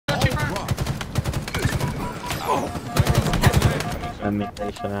I mean,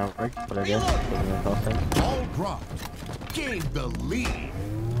 they should have worked, but I guess Ball dropped. Gain the lead.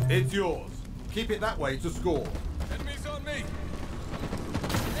 It's yours. Keep it that way to score. Enemies on me.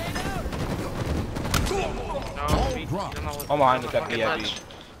 Ball dropped. I'm behind the heavy.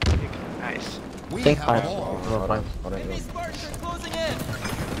 Nice. We think have the ball. Enemy Sparks are closing in.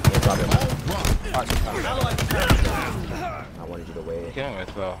 Ball dropped. I wanted you to wait. Killing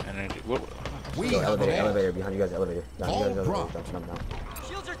with well energy. What? We Go, have the elevator, ball. elevator, behind you guys, elevator. Down, you guys, elevator. Drop. Down.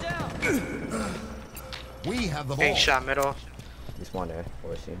 Shields are down. We have the ball. Big shot middle. You spawn there.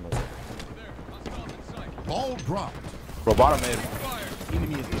 Or see. Ball dropped. Bro, bottom mid.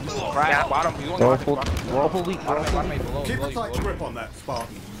 Right, bottom. He's going Whirlpool weak. bottom mid below. Keep a tight grip on that,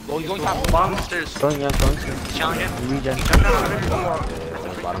 Spartan. Oh, he's going top. Monsters. Going. Challenge him. Regen.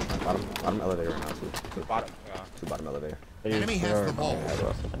 Bottom elevator right now, too. Bottom. Two bottom elevator. Enemy has the ball.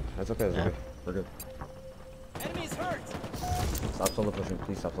 That's okay, that's okay. We're good. Enemies hurt. Stop solo pushing,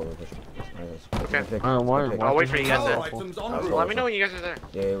 please stop solo pushing. Okay. Why? I'll wait for you guys Power there. items en Well, route. Let me know when you guys are there.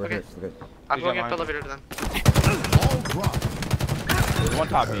 Yeah, we're Okay. good, we're good. I'm going up the elevator then. Ball dropped. There's one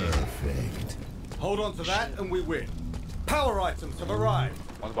top B. Hold on to that and we win. Power items have arrived.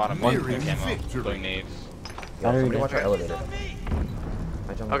 One's bottom mid. Nearing Camo. victory. Throwing nades. Somebody watch our elevator.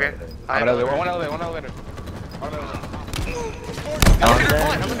 I jump on the Okay. elevator. One elevator.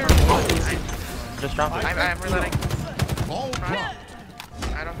 Just drop it. I'm reloading. Ball dropped.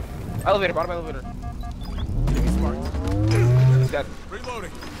 I don't. Elevator, bottom elevator. He's dead.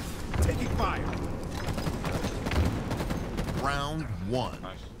 Reloading. Taking fire. Round one.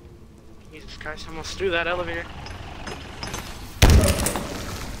 Nice. Jesus Christ, I almost threw that elevator.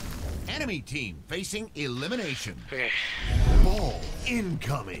 Enemy team facing elimination. Okay. Ball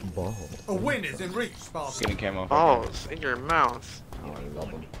incoming. Ball. A win is in reach, Spartan. Getting camo. Balls in your mouth. Oh, you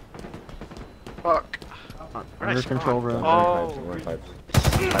love them. Fuck. Under control, bro. Oh. We're in pipes.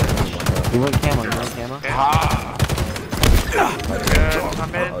 You went camo. Ah!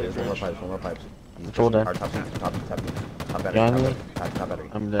 I'm in. Oh, there's one more pipes. He's It's all dead. our top battery. Yeah, I knew. Top battery.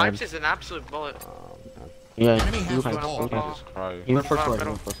 I'm dead. Pipes is an absolute bullet. Yeah, Enemy you has were the pipes. ball. Okay. Jesus Christ. He went first floor.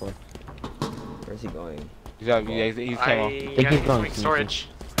 Middle. Where's he going? He's out. He's camo. I Think gotta he's get going. some storage.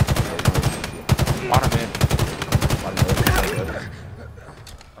 Bottom mid.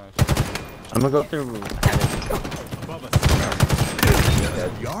 I'm gonna go through.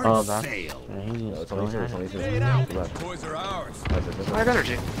 Yard Oh, that. sale. Yeah, he's No, just it's only two. It's going only two. Stay out. Two left. Toys are ours. I have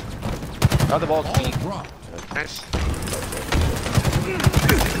energy. Now the ball's Ball weak. dropped. Nice.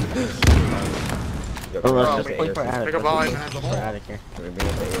 Yo, Oh, let's come just on, play AFC. for attic. Pick a ball. We have the We're ball. out of here. Can we bring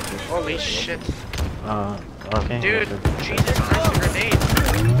up the AFC? Holy shit. Okay. Dude, Jesus Christ, grenade.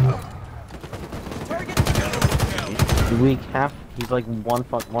 He's weak. Half. He's like one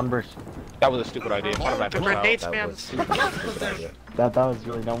burst. That was a stupid idea. What about The that? grenade That spams. was stupid idea. That was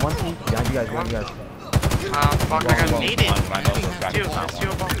really dumb. One team. Behind you guys, behind you guys. Fuck, I got needed. I know for a fact Two, it's not there's two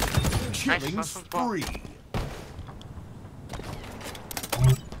one. of them. Killing Nice, spree.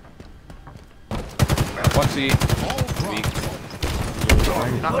 One C. Ball Weak.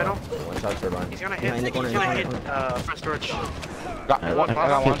 dropped. Not middle. One shot turbine. He's gonna Behind the hit, corner, he's gonna in the hit, corner. front storage. Got I one. I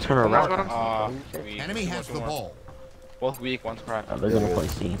got can't one. turn around. Weak. Enemy has the ball. Both weak. One's cracked. They're gonna play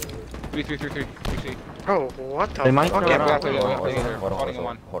C. 3 C. Oh, what the They might fuck? throw it Yeah, out. we have to- Hold on, Holding Orso.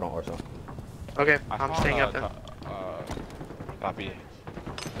 one. Hold on, Orso. Okay, I I'm found, staying up then. Top B.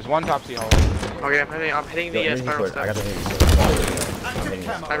 There's one top C hole. Okay, I'm hitting the spiral I got step. the AFC. Active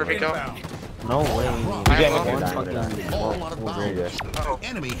camo Sniper peek out. inbound. No way. Yeah, One yeah, fucking Ball out of We're bounds. good. Oh,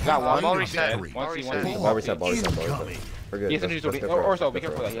 Enemy has Got one. ball the reset. victory. Ball One C, reset. one C. Ball reset, ball reset, ball reset. Incoming. We're good. He has to That's do good it. for us. Orso, be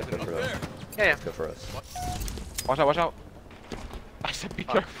That's careful. good He has for to us. do That's it. Yeah, yeah. good for us. Watch out, watch out. I said be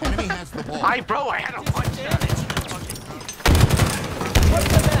careful. Enemy has the ball. Bro, I had a one shot.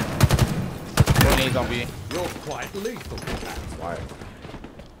 Grenades on B. You're quite lethal. Why?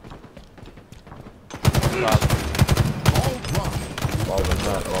 Ball dropped. Ball was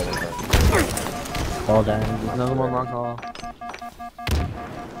not. Ball down. Another one long call.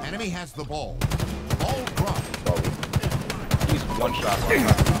 Enemy has the ball. Ball dropped. Ball. He's one shot.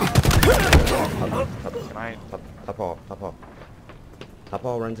 Right. Top ball. Top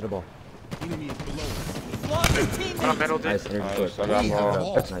ball, run to the ball. Enemy is below us. One middle, dude. Nice, energy Nice, switch. I got We have ball. the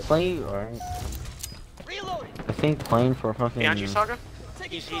ball. Let's Nice. play. Alright. I think playing for fucking. Behind you, Saga?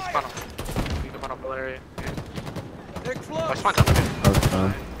 He's bottom. He's the bottom area. They're Oh, close. spawn's up again. Oh, it's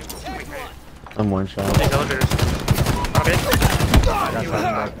fine. I'm one shot. These elevators. Okay.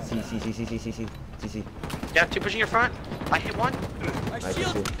 CC. Yeah, two pushing your front. I hit one. Nice, two.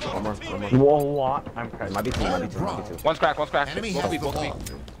 One more. Whoa, what? I'm It crazy. might be two. Might be two. One's cracked. Enemy Both has B, the both B. ball.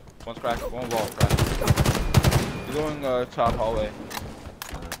 One's cracked. One wall cracked. Going top hallway.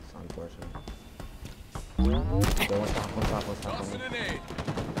 That's unfortunate. Go on top.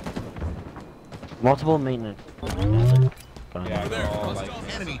 Multiple maintenance. Yeah, they're all like.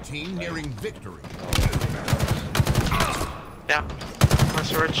 Enemy team nearing victory. Yeah. More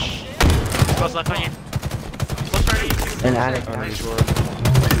storage. Close left on you. Close right on you. And attic. Double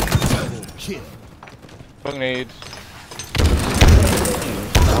kill. Fucking nades.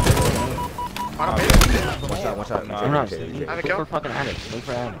 Bottom mid. One shot. No, I'm not. JJ. I have a Look kill. for fucking attic. Wait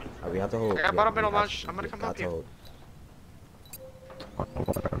for attic. We have to hold. I got bottom middle much. I'm gonna come help you.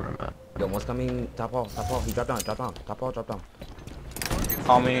 Whatever, man. Yo, one's coming top hall. He dropped down. Top hall.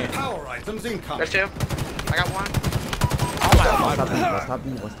 On me. Power items incoming. There's two. I got one.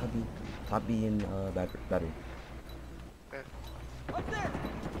 One's top B. Top B in battery.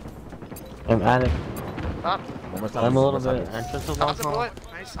 I'm attic. Up. One more top. I'm a little one more bit top. entrance of That one was a hall. bullet.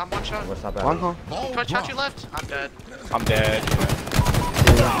 Nice. I'm one shot. One more top One battery. hall. Ball Shot you dropped. left. I'm dead. I'm dead.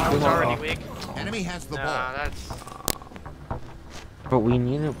 I was already weak. Enemy has the Nah, ball. that's. But we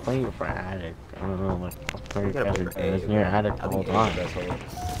need to play for attic. I don't know, like, very We gotta play fast. for A. It's near attic I the whole think A is the time.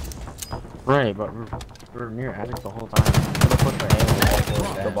 best hold. Right, but we're near attic the whole time. We're gonna push for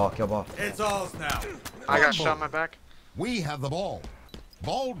A. Kill ball. It's ours now. I got shot in my back. We have the ball.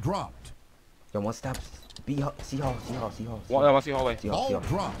 Ball dropped. Yo, one steps. B hall. C hall. One see hallway. C hall. Ball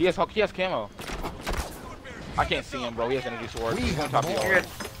dropped. He has camo. I can't see him, bro. He has energy sword. We He's going have top the of ball. You're good.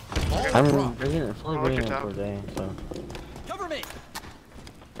 Ball I'm dropped. bringing it, fully I'll bringing look it it for A, so. Cover me.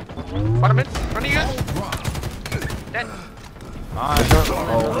 Bottom mid. Run you Ball guys. dropped. Dead. Nice.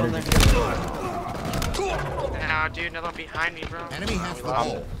 Nah, dude. Another one behind me, bro. Enemy has the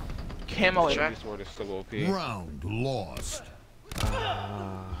ball. Camo Check. energy sword is so OP. Round lost.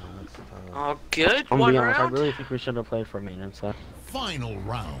 Oh, good. I'm One gonna be honest, I round. really think we should have played for maintenance, so. Final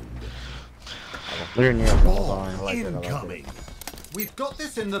round. We're near the whole Ball time. like it. incoming. We've got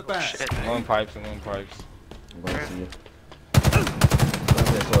this in the bag. Shit. One pipes. I'm going to see you.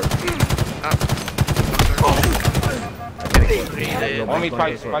 Only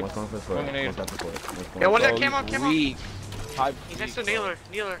pipes. One's going for the sword. Eliminated. One's got the sword. Yeah, one Bro, got camo, he's camo. weak. Pipe He's next to weak, Kneeler.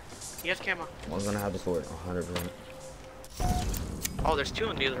 Kneeler. He has camo. One's gonna have the sword. 100%. Oh, there's two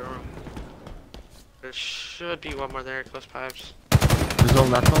in the other room. There should be one more there. Close pipes. There's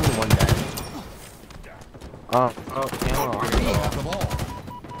only, that's only one guy. Oh, camo. We have the ball.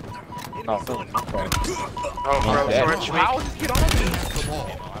 Oh, bro, dead. storage weak. How is this kid on We me? have the ball.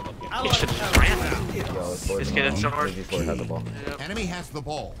 He should have just ran. Yo, sword. Just get it, sword. Sword has the ball. Yep. Enemy has the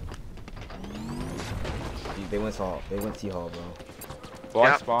ball. They went hall. They went C hall, bro. Well, I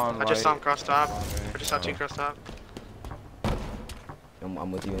Yep. spawned I just saw him right. cross top. I just saw two cross top.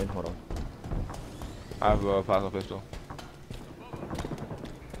 I'm with you in. Hold on. I have a plasma pistol.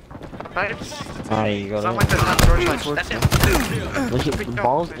 Pipes. Alright, you go Someone there. just not storage ledge. That's him. Look at the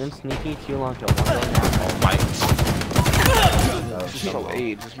balls in sneaky, too long kill. One going down. Oh my. Yo, This is so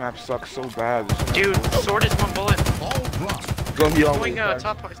AIDS. This map sucks so bad. Dude, sword is one bullet. Ball dropped. Go He's be all going way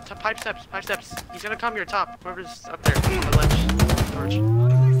top pipe steps. Pipe steps. He's gonna come your top. Whoever's up there on the ledge. Storage.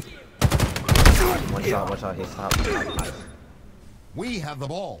 One shot. He's top. We have the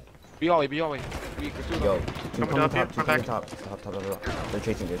ball. Be all way. Weak. Let's do it. Yo, two Coming up here, top. come back. Top. They're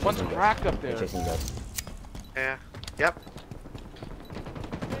chasing you. One's cracked up They're there. chasing you guys. Yeah. Yep.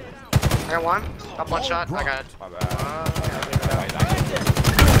 I got one. Up one shot. I got it. My bad.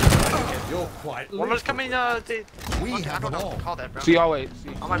 You're quite One was coming. We I have the don't know. ball. Call that, bro. See all way. See.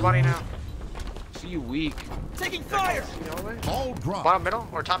 On my body now. See you weak. taking fire. Ball dropped. Bottom middle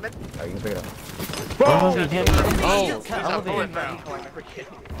or top mid? Alright, you can pick it up. Oh, he hit me. Oh, Kill he's count. a bullet. Inbound.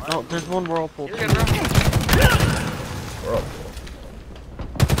 Oh, there's one whirlpool. You're good, bro. Bro.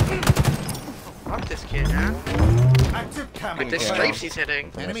 Fuck this kid, man. Active camo. With the Yeah. stripes he's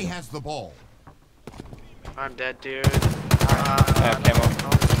hitting. Enemy has the ball. I'm dead, dude. I have camo.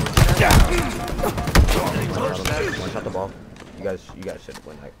 One shot the ball. You guys should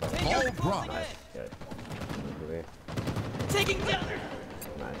win that. But Ball dropped. nice. Yeah. Taking down.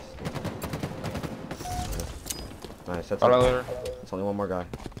 Nice. That's Auto it. loader. It's only one more guy.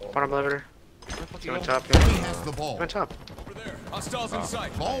 Bottom elevator. He's going top Enemy here. has the ball. Going top. Hostiles in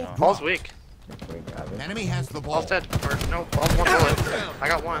sight. Ball Ball's dropped. weak. Wait, grab it. Enemy has the ball. Ball's dead. Or no, ball's one bullet. I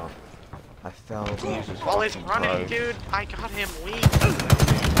got one. I fell. Ball is running, Christ. dude. I got him weak.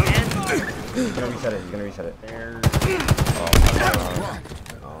 He's gonna reset it. There.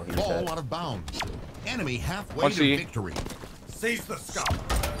 Oh, he Ball reset it. out of bounds. Enemy halfway One to C. victory. Seize the scum.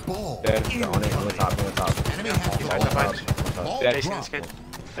 Ball Dead. in. On the top. Enemy has the Side to ball. fight. Ball Dead. Chasing this dropped. kid.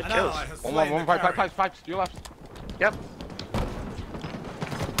 Good An kills. ally has One slain more. the carrier. Pipes. To your left. Yep.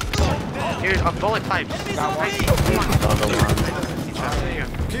 Here's a bullet pipe. Nice. Come on. There you go.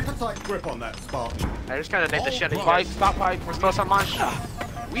 Keep a tight grip on that, Spartan. I just gotta nade the shit out of you Pipe, guys. stop pipe. We're supposed to launch.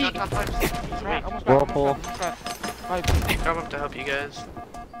 Weak. Top pipes. He's weak. Almost Whirlpool. Pipe. Come up to help you guys.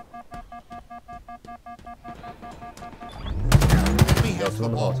 Enemy Yo, has two the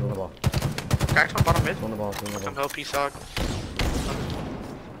on the ball, ball. two on the ball. Cracks on bottom mid. Two on the ball, two on the Come ball. help you, Sog.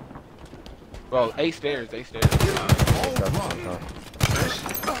 Bro, A stairs, A stairs. All Top, drop. top, top.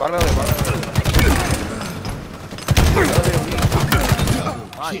 Bottom elevator, bottom elevator. Kill.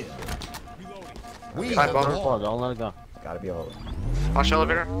 We Fine, have the ball. Oh, ball. don't let it go. Gotta be a hold. Launch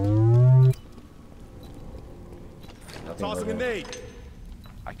elevator. Nothing Tossing a over there. nade.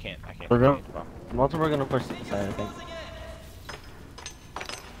 I can't. We're going. Most of them are gonna push this side, I think.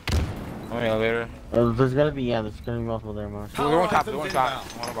 How many elevator? There's gonna be, yeah, there's gonna be multiple there, Marsh. We're going top, we're going top.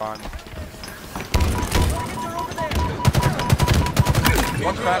 One bottom.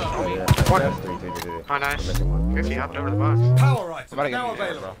 One crack. Oh, yeah. One. That's three. Oh, nice. We're missing one. If he hopped over the box. Power items Somebody now get me,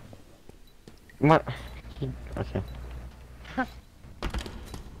 available. bro. What? Okay.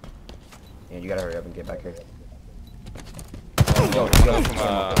 Yeah, you gotta hurry up and get back here. Yo, from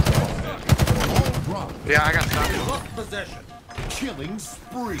All drop. Yeah, I got stuck. Lost possession. Killing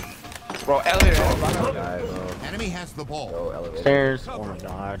spree. bro, elevator. Guys, Enemy has the ball. go elevator. Stairs. Oh my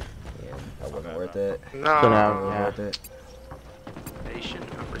god. Yeah, that wasn't worth it. Get No. out. Wasn't Yeah. worth it. Patient.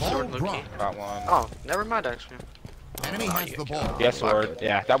 Ball Sword Loki. drop. Got one. Oh, never mind, actually. Enemy has the ball. Yes, sword.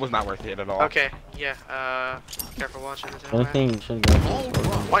 Yeah, that was not worth it at all. Okay, yeah, careful watching this. Anything should go. All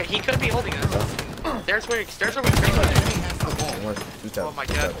drop. Wait, he could be holding us. There's where we. Enemy has the ball. One more, two steps. Oh my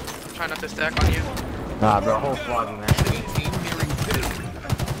two god. steps. I'm trying not to stack on you. Nah, bro, whole flogging, man. Enemy team nearing victory.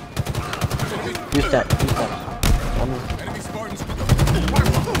 Two step, two step. Enemy Spartans.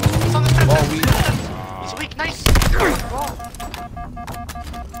 He's on the fence. Oh, we. He's weak, nice.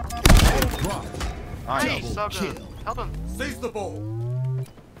 Drop. Nice, so Double good. kill. Help him. Seize the ball.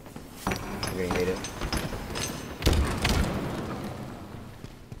 You're getting hated.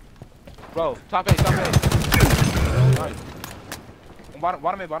 Bro, top A, top A. Nice.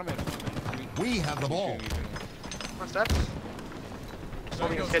 Bottom A, bottom A. We have the ball. One steps.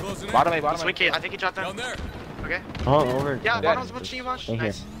 Holding his kid. Bottom A, It's bottom A. weak kid. I think he dropped down. Okay. Oh, over. Yeah, Dead. bottom's what you want. Right here.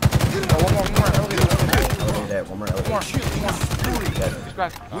 Nice. Oh, one more, elevator, elevator. Elevator dead. One more elevator. Killing spree. He's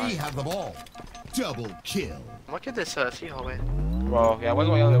cracked. We have the ball. Double kill. Look at this sea hallway. Bro, yeah, one's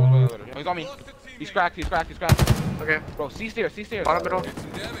going elevator, one's going elevator. He's on me. He's cracked, he's cracked, he's cracked. Okay. Bro, C stairs, C stairs. Bottom middle.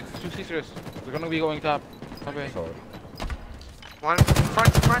 2 C stairs. We're gonna be going top. Top A. Solid. One.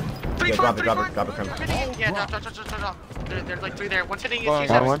 Front. Three Yeah, front. drop it, Three drop front. it, drop it, drop it. Yeah, drop. There's like three there. One's hitting you. Going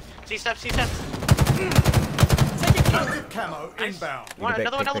C Got one. steps. C steps. Active camo inbound. One. Pick,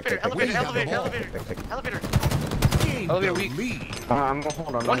 Another one. pick, pick, Elevator. pick, pick. Elevator. We have the ball. Elevator. Pick, pick. Gain Elevator the weak. lead. I'm gonna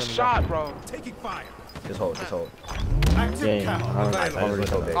hold on. One shot, bro. Taking fire. Just hold, just hold. Active Yeah, camo alright, available. Already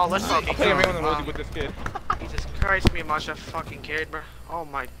so big. Oh, let's I'm fucking playing go. around the Rosie with this kid. Jesus Christ, me and Masha fucking carried, bro. Oh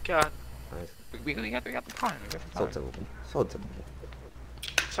my god. Nice. We got the time. We got the So time. typical. So typical.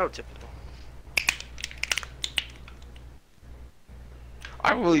 So typical.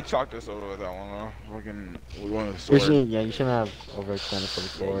 I really chalked this over with that one, though. Fucking, we wanted the You sword. should, yeah, you shouldn't have overextended for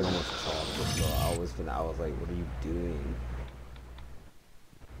the Yeah, you sword. almost saw it, bro. I was like, what are you doing?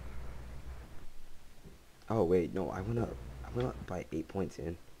 Oh wait, no, I went up by 8 points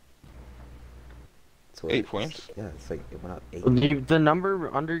in. So 8 points? Yeah, it's like it went up 8. The number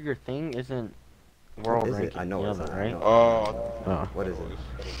under your thing isn't world Is it? ranking. I know you it's that, not, I right? know. Oh. What is it?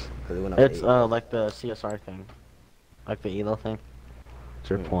 Because it went up It's 8. like the CSR thing, like the ELO thing. It's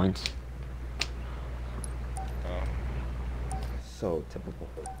your points. So typical.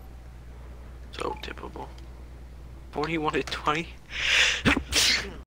 So typical. 41 to 20.